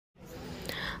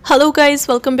Hello guys,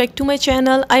 welcome back to my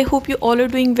channel. I hope you all are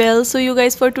doing well. So you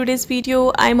guys, for today's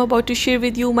video I'm about to share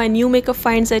with you my new makeup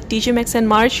finds at TJ Maxx and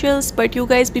Marshalls. But you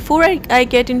guys, before I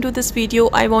get into this video,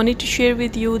 I wanted to share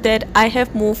with you that I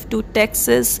have moved to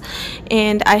Texas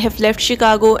and I have left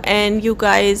Chicago. And you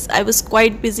guys, I was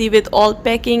quite busy with all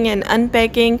packing and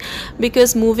unpacking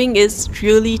because moving is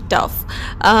really tough.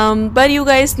 But you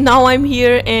guys, now I'm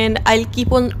here and I'll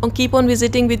keep on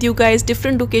visiting with you guys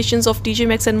different locations of TJ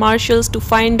Maxx and Marshalls to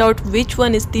find out which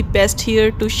one is the best here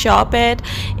to shop at.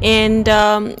 And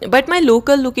but my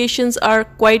local locations are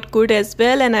quite good as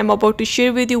well, and I'm about to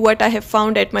share with you what I have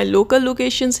found at my local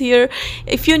locations here.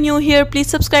 If you're new here, please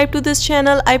subscribe to this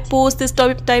channel. I post this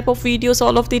type of videos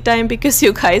all of the time because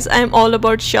you guys, I'm all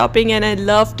about shopping and I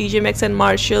love TJ Maxx and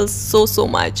Marshalls so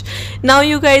much. Now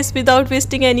you guys, without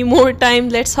wasting any more time,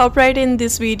 let's hop right in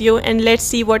this video and let's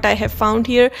see what I have found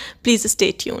here. Please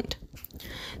stay tuned.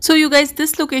 So you guys,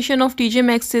 this location of TJ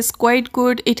Maxx is quite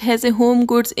good. It has a home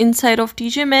goods inside of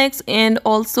TJ Maxx, and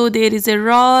also there is a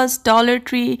Ross, Dollar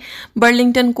Tree,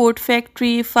 Burlington Coat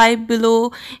Factory, Five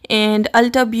Below and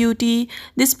Ulta Beauty.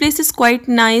 This place is quite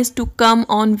nice to come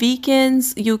on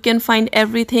weekends. You can find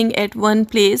everything at one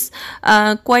place.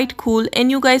 Quite cool. And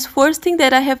you guys, first thing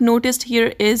that I have noticed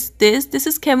here is this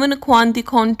is KEVYN The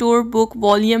Contour Book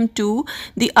Volume 2,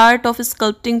 The Art of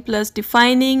Sculpting Plus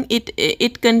Defining.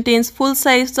 It contains full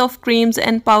size of creams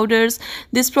and powders.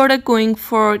 This product going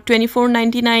for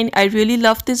 $24.99. I really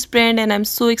love this brand and I'm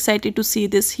so excited to see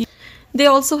this here. They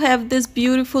also have this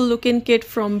beautiful looking kit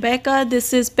from Becca.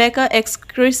 This is Becca X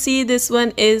Chrissy. This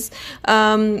one is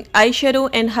eyeshadow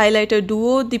and highlighter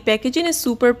duo. The packaging is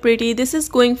super pretty. This is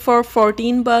going for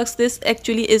 14 bucks. This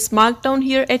actually is marked down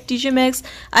here at TJ Maxx.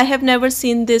 I have never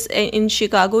seen this in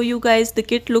Chicago, you guys. The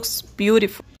kit looks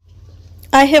beautiful.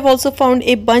 I have also found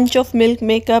a bunch of Milk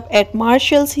makeup at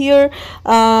Marshalls here.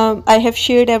 I have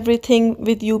shared everything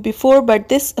with you before, but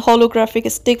this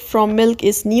holographic stick from Milk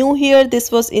is new here.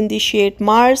 This was in the shade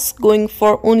Mars, going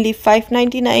for only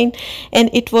 $5.99, and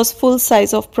it was full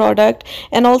size of product.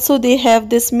 And also they have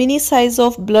this mini size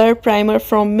of blur primer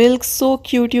from Milk. So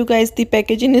cute, you guys. The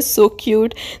packaging is so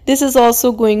cute. This is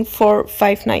also going for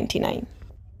 $5.99.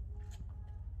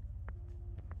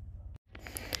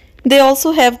 They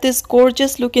also have this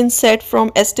gorgeous looking set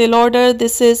from Estee Lauder.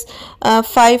 This is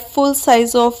 5 full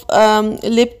size of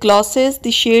lip glosses.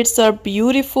 The shades are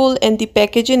beautiful and the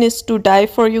packaging is to die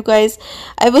for, you guys.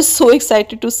 I was so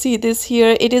excited to see this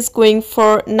here. It is going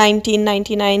for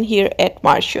 $19.99 here at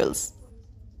Marshalls.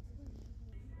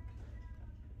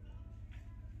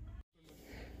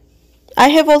 I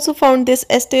have also found this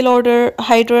Estee Lauder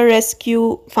Hydra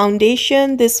Rescue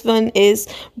foundation. This one is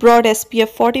broad SPF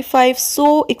 45.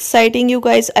 So exciting, you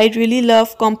guys. I really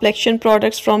love complexion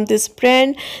products from this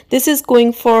brand. This is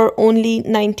going for only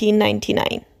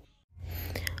 $19.99.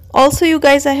 Also, you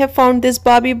guys, I have found this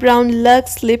Bobbi Brown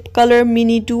Luxe Lip Color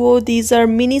Mini Duo. These are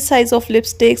mini size of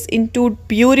lipsticks in 2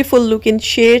 beautiful looking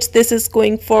shades. This is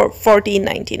going for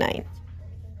 $14.99.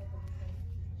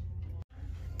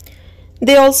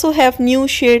 They also have new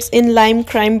shades in Lime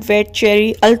Crime Wet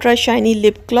Cherry Ultra Shiny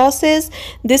Lip Glosses.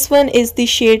 This one is the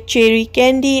shade Cherry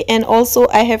Candy, and also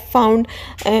I have found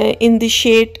in the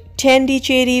shade Tandy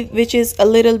Cherry, which is a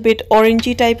little bit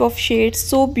orangey type of shade.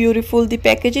 So beautiful. The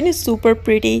packaging is super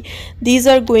pretty. These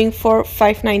are going for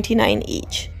 $5.99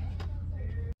 each.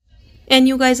 And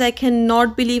you guys, I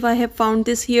cannot believe I have found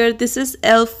this here. This is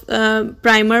e.l.f.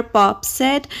 Primer Pop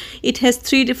Set. It has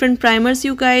 3 different primers,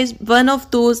 you guys. One of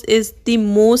those is the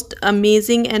most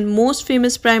amazing and most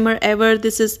famous primer ever.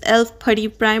 This is e.l.f. Putty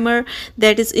Primer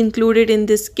that is included in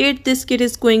this kit. This kit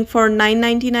is going for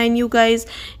 $9.99, you guys.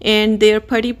 And their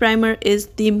Putty Primer is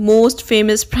the most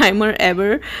famous primer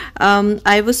ever.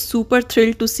 I was super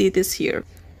thrilled to see this here.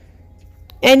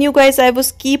 And you guys, I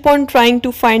was keep on trying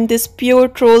to find this Pure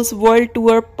Trolls World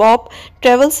Tour Pop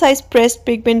Travel Size Pressed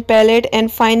Pigment Palette,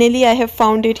 and finally I have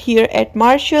found it here at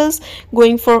Marshalls,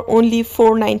 going for only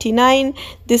 $4.99.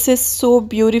 This is so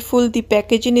beautiful. The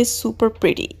packaging is super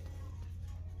pretty.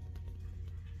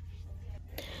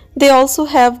 They also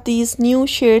have these new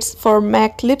shades for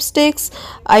MAC lipsticks.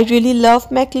 I really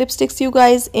love MAC lipsticks, you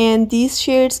guys, and these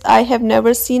shades I have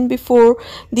never seen before.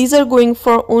 These are going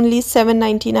for only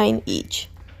 $7.99 each.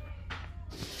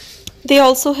 They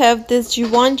also have this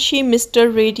Givenchy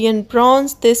Mr. Radiant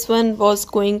Bronze. This one was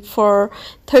going for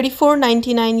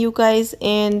 $34.99, you guys,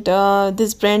 and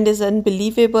this brand is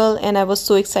unbelievable and I was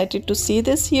so excited to see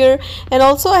this here. And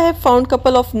also I have found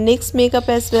couple of NYX makeup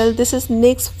as well. This is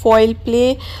NYX Foil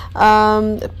Play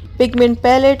pigment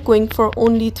palette, going for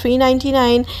only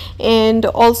 $3.99, and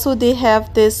also they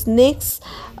have this NYX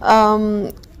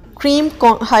cream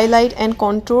highlight and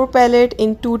contour palette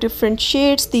in 2 different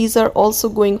shades. These are also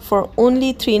going for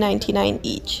only $3.99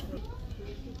 each.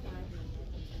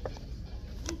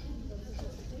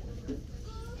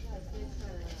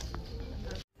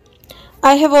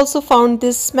 I have also found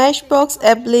this Smashbox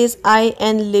Ablaze Eye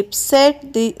and Lip Set.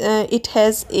 It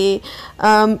has a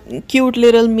cute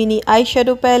little mini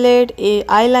eyeshadow palette, a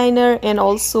eyeliner, and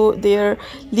also their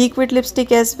liquid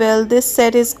lipstick as well. This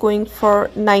set is going for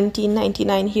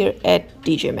 $19.99 here at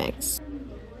TJ Maxx.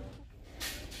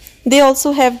 They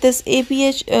also have this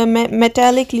ABH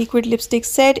metallic liquid lipstick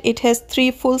set. It has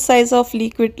 3 full size of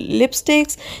liquid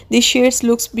lipsticks. The shades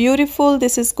looks beautiful.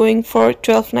 This is going for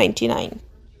 $12.99.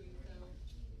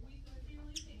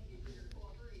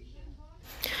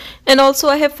 And also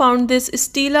I have found this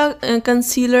Stila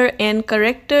concealer and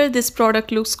corrector. This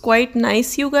product looks quite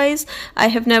nice, you guys. I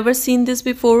have never seen this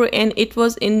before, and it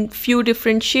was in few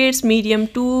different shades: medium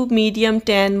 2, medium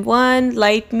tan 1,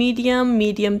 light medium,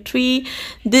 medium 3.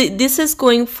 This is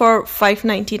going for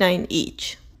 $5.99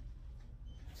 each.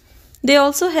 They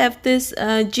also have this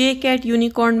JACKPOT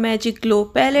Unicorn Magic Glow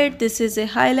palette. This is a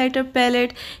highlighter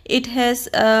palette. It has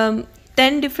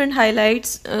 10 different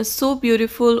highlights, so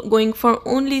beautiful, going for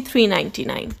only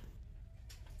 $3.99.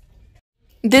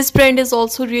 This brand is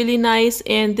also really nice,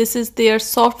 and this is their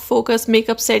soft focus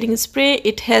makeup setting spray.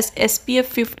 It has SPF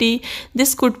 50.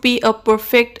 This could be a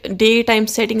perfect daytime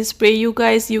setting spray, you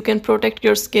guys. You can protect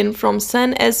your skin from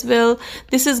sun as well.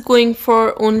 This is going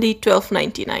for only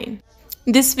 $12.99.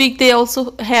 This week they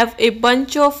also have a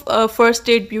bunch of first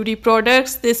aid beauty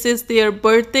products. This is their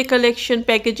birthday collection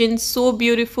packaging, so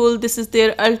beautiful. This is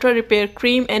their ultra repair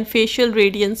cream and facial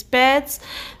radiance pads.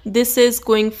 This is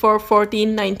going for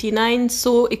 $14.99.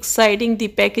 So exciting. The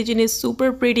packaging is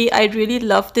super pretty. I really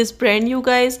love this brand, you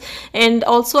guys. And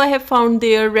also I have found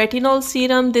their retinol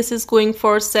serum. This is going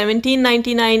for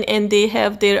 $17.99, and they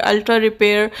have their ultra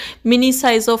repair mini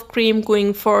size of cream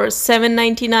going for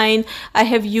 $7.99. I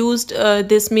have used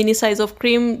this mini size of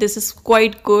cream. This is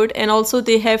quite good. And also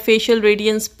they have facial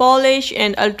radiance polish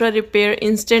and ultra repair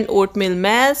instant oatmeal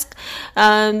mask.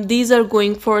 These are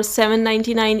going for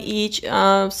 $7.99 each.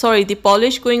 Sorry, the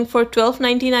polish going for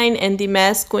 $12.99 and the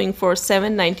mask going for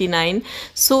 $7.99.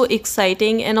 So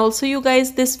exciting. And also, you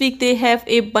guys, this week they have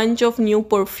a bunch of new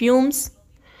perfumes.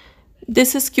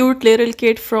 This is cute little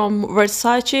kit from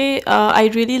Versace. I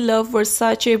really love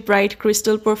Versace Bright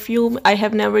Crystal perfume. I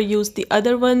have never used the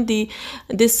other one.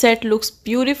 This set looks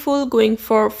beautiful, going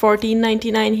for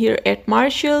 $14.99 here at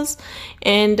Marshall's.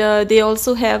 And they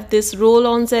also have this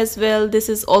roll-ons as well. This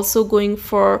is also going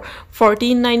for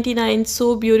 $14.99.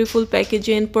 So beautiful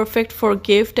packaging, perfect for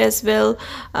gift as well.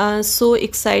 So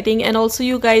exciting. And also,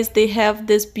 you guys, they have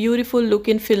this beautiful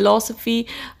looking Philosophy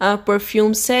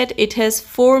perfume set. It has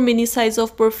 4 mini size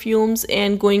of perfumes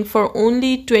and going for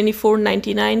only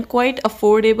 $24.99. Quite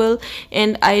affordable,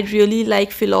 and I really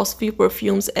like Philosophy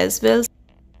perfumes as well.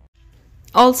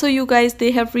 Also, you guys,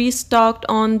 they have restocked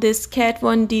on this Kat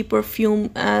 1D perfume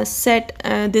set.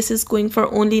 This is going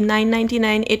for only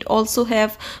 $9.99. It also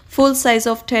have full size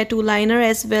of tattoo liner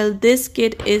as well. This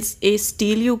kit is a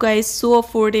steal, you guys. So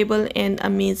affordable and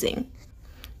amazing.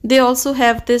 They also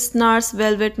have this NARS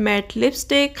Velvet Matte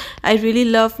Lipstick. I really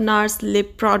love NARS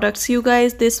lip products, you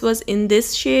guys. This was in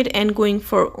this shade and going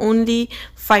for only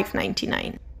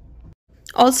 $5.99.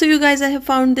 Also, you guys, I have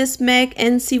found this MAC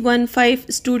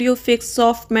NC15 Studio Fix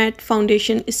Soft Matte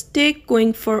Foundation Stick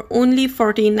going for only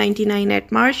 $14.99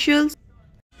 at Marshall's.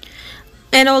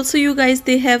 And also, you guys,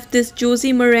 they have this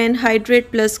Josie Maran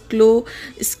Hydrate Plus Glow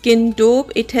Skin Dope.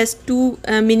 It has 2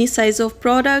 mini size of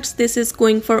products. This is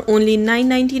going for only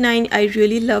 $9.99. I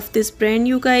really love this brand,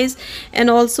 you guys. And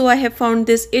also I have found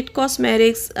this It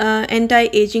Cosmetics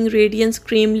Anti-Aging Radiance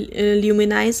Cream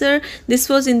Luminizer. This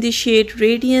was in the shade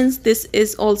Radiance. This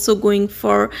is also going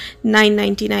for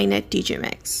 $9.99 at TJ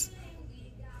Maxx.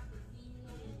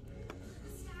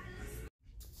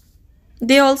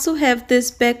 They also have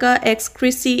this Becca X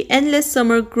Chrissy Endless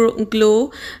Summer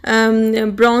Glow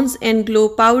Bronze and Glow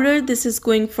Powder. This is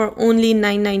going for only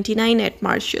 $9.99 at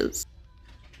Marshall's.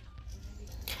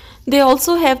 They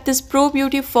also have this Pro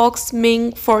Beauty Fox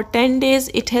Mink for 10 days.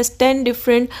 It has 10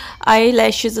 different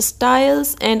eyelashes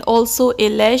styles and also a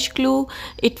lash glue.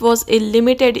 It was a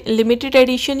limited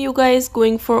edition, you guys,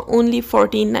 going for only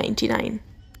 $14.99.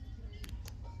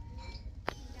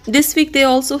 This week they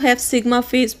also have Sigma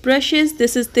face brushes.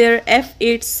 This is their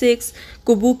F86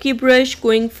 Kabuki brush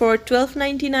going for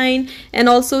 $12.99, and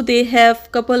also they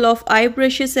have couple of eye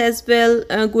brushes as well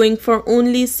going for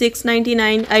only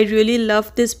 $6.99. I really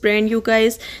love this brand, you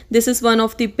guys. This is one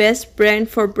of the best brand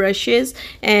for brushes,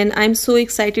 and I'm so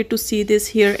excited to see this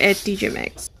here at TJ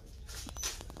Maxx.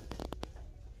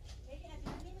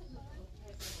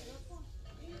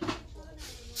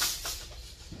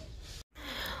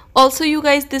 Also you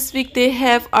guys, this week they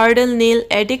have Ardell Nail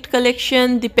Addict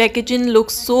collection. The packaging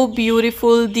looks so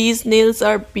beautiful. These nails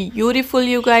are beautiful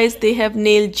you guys. They have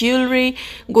nail jewelry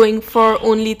going for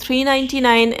only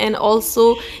 $3.99, and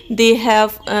also they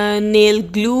have nail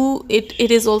glue.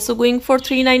 It is also going for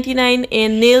 $3.99,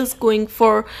 and nails going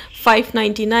for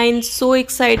 $5.99. So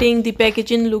exciting. The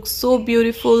packaging looks so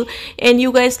beautiful, and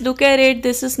you guys look at it.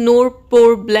 This is No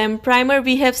Pore Blem Primer.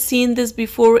 We have seen this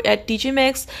before at TJ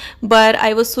Maxx, but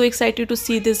I was so excited to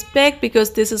see this pack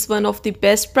because this is one of the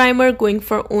best primer going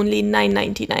for only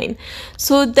 $9.99.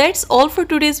 So that's all for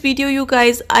today's video you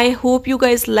guys. I hope you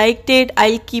guys liked it.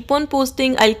 I'll keep on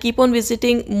posting, I'll keep on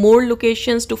visiting more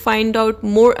locations to find out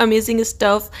more amazing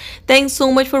stuff. Thanks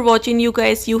so much for watching you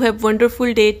guys. You have a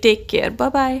wonderful day. Take care. Bye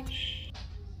bye.